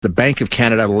The Bank of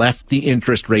Canada left the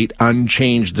interest rate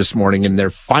unchanged this morning in their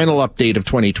final update of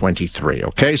 2023.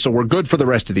 Okay, so we're good for the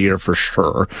rest of the year for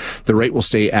sure. The rate will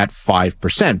stay at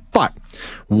 5%. But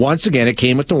once again, it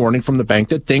came with the warning from the bank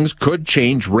that things could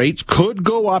change. Rates could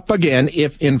go up again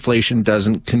if inflation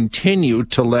doesn't continue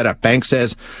to let up. Bank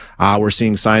says we're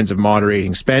seeing signs of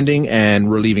moderating spending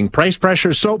and relieving price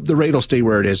pressure, so the rate will stay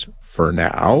where it is for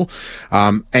now.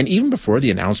 And even before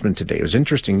the announcement today, it was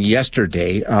interesting.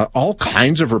 Yesterday, all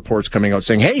kinds of reports coming out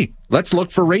saying, hey, let's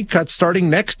look for rate cuts starting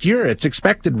next year. It's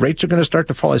expected rates are going to start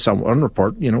to fall. I saw one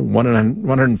report,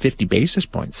 150 basis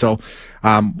points. So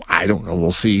I don't know.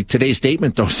 We'll see. Today's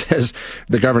statement, though, says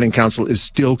the Governing Council is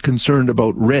still concerned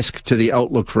about risk to the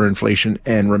outlook for inflation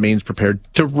and remains prepared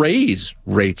to raise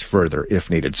rates further if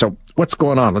needed. So what's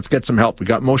going on? Let's get some help. We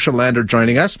got Moshe Lander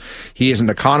joining us. He is an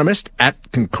economist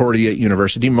at Concordia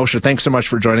University. Moshe, thanks so much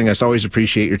for joining us. Always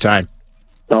appreciate your time.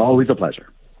 Always a pleasure.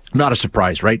 Not a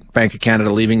surprise, right? Bank of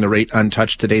Canada leaving the rate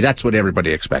untouched today. That's what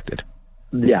everybody expected.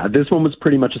 Yeah, this one was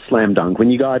pretty much a slam dunk. When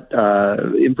you got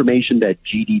information that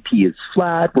GDP is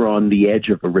flat, we're on the edge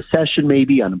of a recession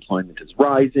maybe, unemployment is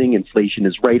rising, inflation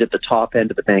is right at the top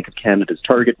end of the Bank of Canada's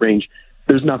target range,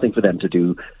 there's nothing for them to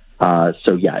do.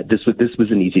 This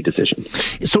was an easy decision.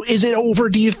 So is it over,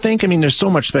 do you think? I mean, there's so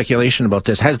much speculation about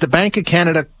this. Has the Bank of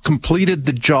Canada completed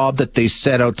the job that they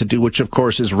set out to do, which, of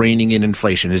course, is reining in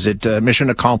inflation? Is it mission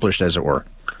accomplished, as it were?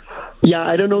 Yeah,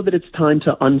 I don't know that it's time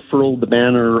to unfurl the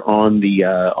banner on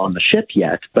the ship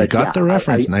yet. But you got the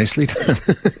reference. Nicely done.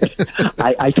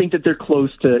 I think that they're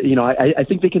close to, I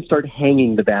think they can start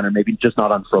hanging the banner, maybe just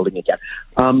not unfurling it yet.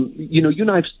 You and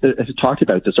I have talked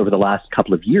about this over the last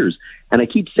couple of years, and I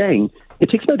keep saying it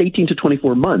takes about 18 to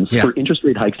 24 months for interest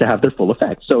rate hikes to have their full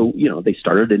effect. So, they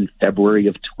started in February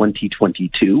of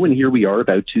 2022, and here we are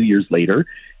about 2 years later.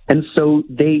 And so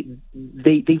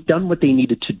they've done what they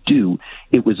needed to do.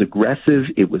 It was aggressive,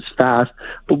 it was fast,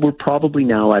 but we're probably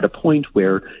now at a point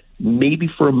where maybe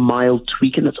for a mild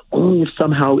tweak, and that's only if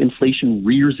somehow inflation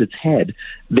rears its head,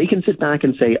 they can sit back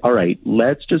and say, all right,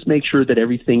 let's just make sure that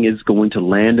everything is going to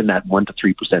land in that 1% to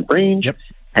 3% range. Yep.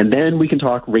 And then we can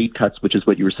talk rate cuts, which is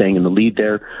what you were saying in the lead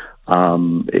there.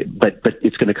 But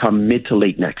it's going to come mid to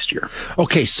late next year.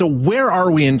 Okay, so where are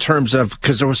we in terms of,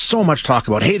 because there was so much talk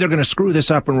about, hey, they're going to screw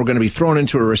this up and we're going to be thrown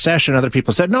into a recession. Other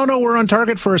people said, no, we're on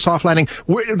target for a soft landing.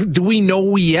 Do we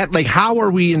know yet? Like, how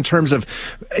are we in terms of,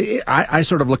 I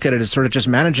sort of look at it as sort of just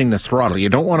managing the throttle. You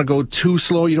don't want to go too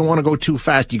slow. You don't want to go too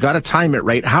fast. You got to time it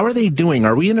right. How are they doing?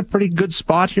 Are we in a pretty good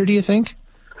spot here, do you think?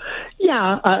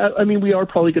 Yeah, I mean, we are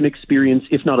probably going to experience,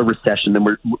 if not a recession, then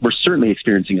we're certainly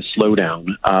experiencing a slowdown.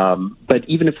 But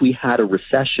even if we had a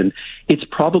recession, it's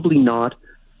probably not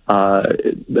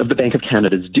the Bank of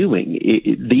Canada's doing.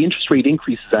 The interest rate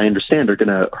increases, I understand, are going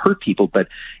to hurt people, but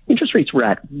interest rates were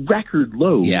at record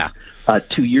lows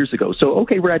 2 years ago. So,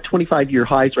 okay, we're at 25-year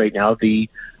highs right now. The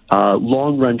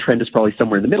long-run trend is probably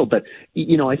somewhere in the middle. But,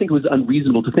 I think it was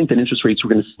unreasonable to think that interest rates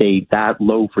were going to stay that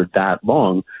low for that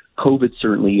long. COVID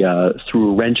certainly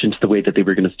threw a wrench into the way that they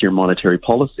were going to steer monetary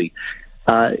policy.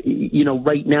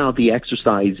 Right now the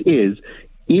exercise is,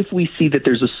 if we see that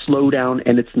there's a slowdown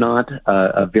and it's not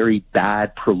a very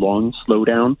bad, prolonged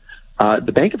slowdown,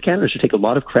 the Bank of Canada should take a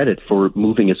lot of credit for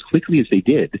moving as quickly as they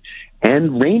did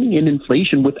and reining in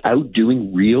inflation without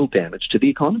doing real damage to the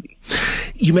economy.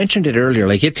 You mentioned it earlier,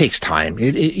 like it takes time.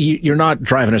 You're not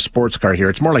driving a sports car here.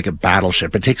 It's more like a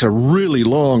battleship. It takes a really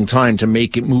long time to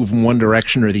make it move in one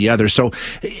direction or the other. So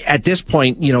at this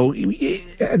point,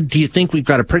 do you think we've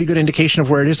got a pretty good indication of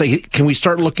where it is? Like, can we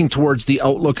start looking towards the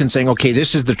outlook and saying, okay,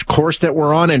 this is the course that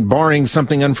we're on, and barring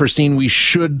something unforeseen, we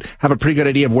should have a pretty good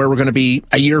idea of where we're going to be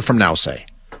a year from now, say?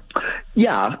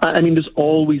 Yeah, I mean, there's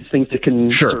always things that can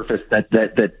surface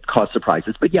that cause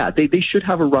surprises. But yeah, they should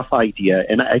have a rough idea.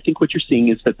 And I think what you're seeing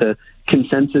is that the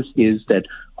consensus is that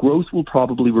growth will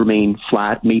probably remain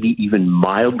flat, maybe even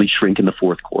mildly shrink in the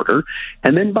fourth quarter.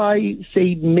 And then by,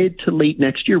 say, mid to late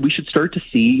next year, we should start to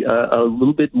see a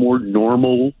little bit more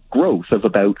normal growth of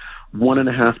about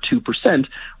 1.5%, 2%,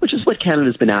 which is what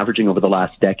Canada's been averaging over the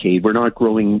last decade. We're not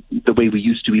growing the way we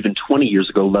used to even 20 years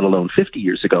ago, let alone 50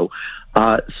 years ago.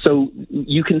 So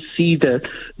you can see the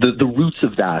roots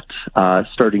of that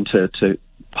starting to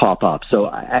pop up. So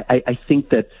I think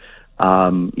that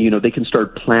they can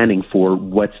start planning for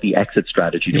what's the exit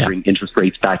strategy to bring interest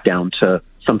rates back down to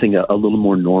something a little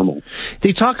more normal.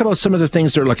 They talk about some of the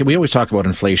things they're looking. We always talk about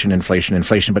inflation,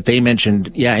 but they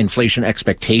mentioned, inflation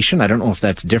expectation. I don't know if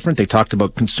that's different. They talked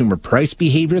about consumer price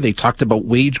behavior. They talked about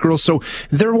wage growth. So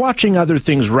they're watching other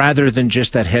things rather than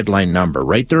just that headline number,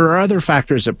 right? There are other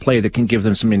factors at play that can give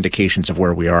them some indications of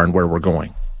where we are and where we're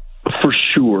going. For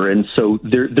Sure, and so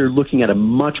they're looking at a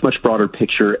much broader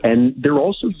picture, and they're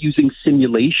also using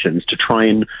simulations to try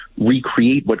and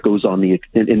recreate what goes on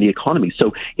in the economy.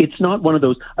 So it's not one of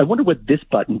those, I wonder what this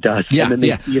button does, and then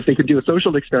they see if they could do a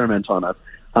social experiment on us.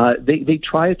 They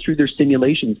try it through their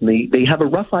simulations, and they have a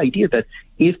rough idea that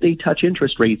if they touch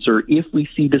interest rates, or if we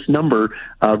see this number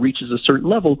reaches a certain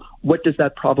level, what does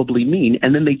that probably mean?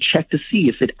 And then they check to see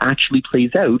if it actually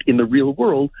plays out in the real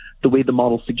world the way the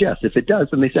model suggests. If it does,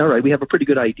 then they say, all right, we have a pretty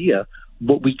good idea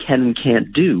what we can and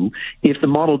can't do. If the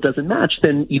model doesn't match,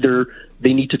 then either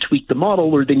they need to tweak the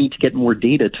model, or they need to get more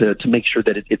data to make sure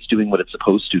that it's doing what it's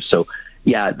supposed to. So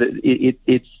yeah,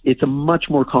 it's a much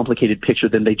more complicated picture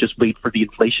than they just wait for the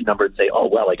inflation number and say, oh,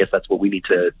 well, I guess that's what we need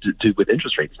to do with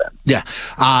interest rates then.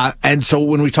 Yeah. And so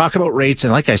when we talk about rates,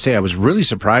 and like I say, I was really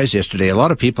surprised yesterday. A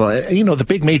lot of people, the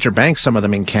big major banks, some of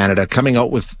them in Canada, coming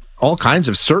out with all kinds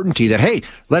of certainty that, hey,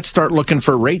 let's start looking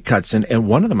for rate cuts. And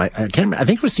one of them, I can't remember, I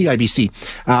think it was CIBC,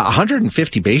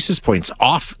 150 basis points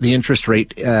off the interest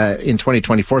rate in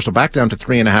 2024, so back down to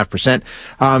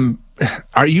 3.5%.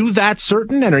 Are you that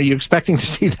certain, and are you expecting to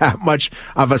see that much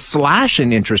of a slash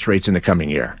in interest rates in the coming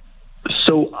year?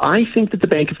 So I think that the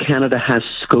Bank of Canada has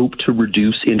scope to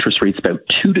reduce interest rates about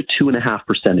 2 to 2.5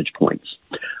 percentage points.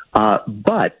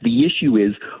 But the issue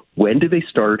is, when do they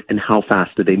start and how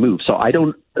fast do they move? So I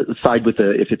don't side with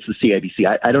if it's the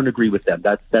CIBC. I don't agree with them.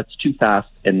 That's too fast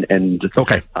and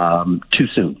too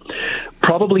soon.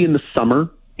 Probably in the summer,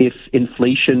 if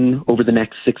inflation over the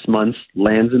next 6 months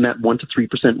lands in that 1 to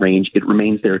 3% range, it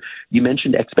remains there. You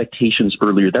mentioned expectations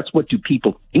earlier. That's what do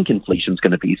people think inflation is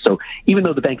going to be. So even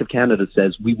though the Bank of Canada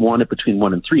says we want it between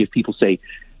 1 and 3, if people say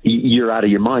you're out of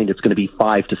your mind, it's going to be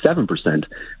 5 to 7%,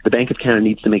 the Bank of Canada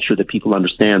needs to make sure that people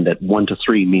understand that 1 to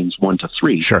 3 means 1 to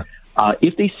 3. Sure.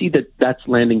 If they see that that's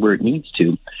landing where it needs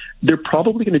to, they're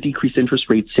probably going to decrease interest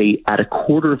rates, say, at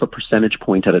 0.25 percentage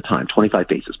point at a time, 25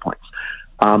 basis points.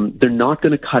 They're not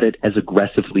going to cut it as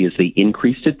aggressively as they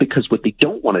increased it, because what they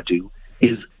don't want to do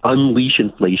is unleash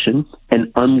inflation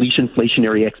and unleash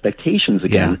inflationary expectations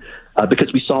again,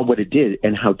 because we saw what it did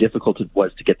and how difficult it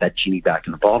was to get that genie back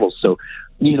in the bottle. So,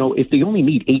 if they only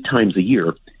meet 8 times a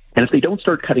year, and if they don't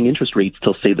start cutting interest rates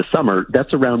till, say, the summer,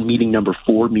 that's around meeting number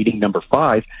 4, meeting number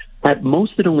 5. At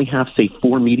most, they'd only have, say,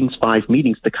 4 meetings, 5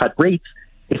 meetings to cut rates.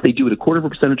 If they do it 0.25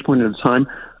 percentage point at a time,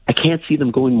 I can't see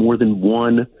them going more than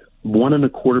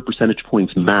 1.25 percentage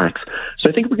points max. So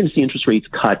I think we're going to see interest rates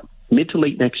cut mid to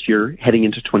late next year, heading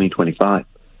into 2025.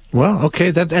 Well, okay,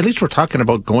 at least we're talking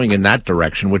about going in that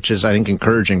direction, which is, I think,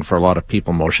 encouraging for a lot of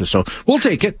people, Moshe. So we'll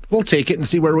take it and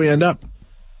see where we end up.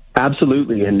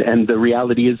 Absolutely, and the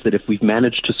reality is that if we've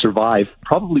managed to survive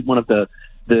probably one of the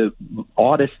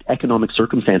oddest economic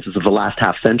circumstances of the last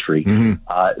half century,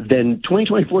 then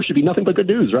 2024 should be nothing but good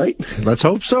news, right? Let's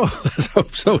hope so.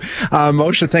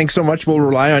 Moshe, thanks so much. We'll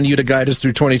rely on you to guide us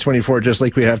through 2024 just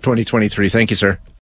like we have 2023. Thank you, sir.